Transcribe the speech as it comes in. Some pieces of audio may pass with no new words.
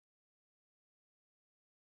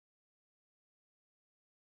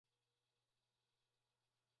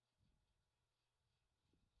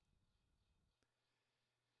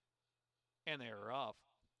And they're off.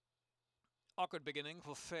 Awkward beginning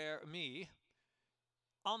for Fair Me.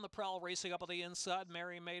 On the prowl, racing up on the inside,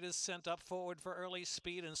 Mary Maid is sent up forward for early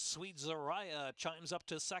speed, and Sweet Zariah chimes up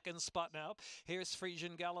to second spot now. Here's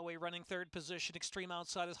Frisian Galloway running third position. Extreme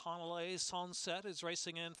outside is Honolulu. Sunset is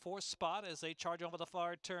racing in fourth spot as they charge over the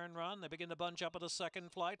far turn run. They begin to bunch up at the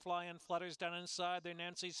second flight. Flying Flutters down inside. Their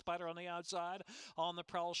Nancy Spider on the outside. On the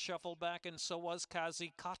prowl, shuffled back, and so was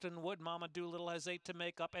Kazi Cottonwood. Mama Doolittle has 8 to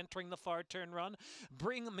make up, entering the far turn run.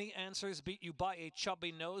 Bring Me Answers beat you by a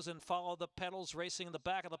chubby nose, and Follow the Pedals racing in the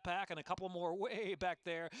back of the pack, and a couple more way back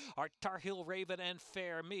there are Tar Heel Raven and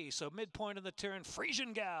Fair Me. So midpoint of the turn,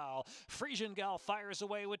 Frisian Gal. Frisian Gal fires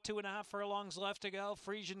away with 2.5 furlongs left to go.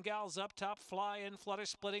 Frisian Gal's up top, Fly and Flutter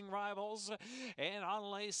splitting rivals, and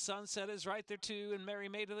Onlay Sunset is right there too, and Mary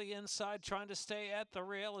Maid to the inside trying to stay at the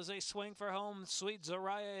rail as they swing for home. Sweet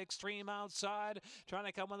Zariah Extreme outside trying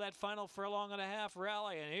to come with that final furlong and a half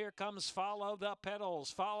rally, and here comes Follow the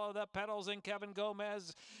Pedals. Follow the Pedals and Kevin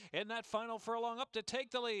Gomez in that final furlong up to take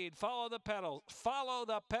the lead. Follow the Pedals. Follow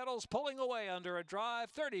the Pedals pulling away under a drive,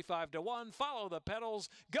 35 to 1. Follow the Pedals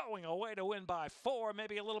going away to win by 4,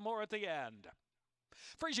 maybe a little more at the end.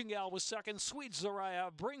 Frisian Gal was second. Sweet Zariah,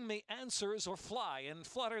 Bring Me Answers or Fly and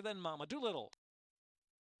Flutter, then Mama Doolittle.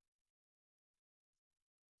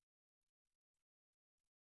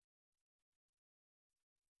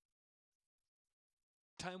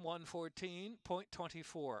 Time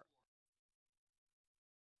 1:14.24.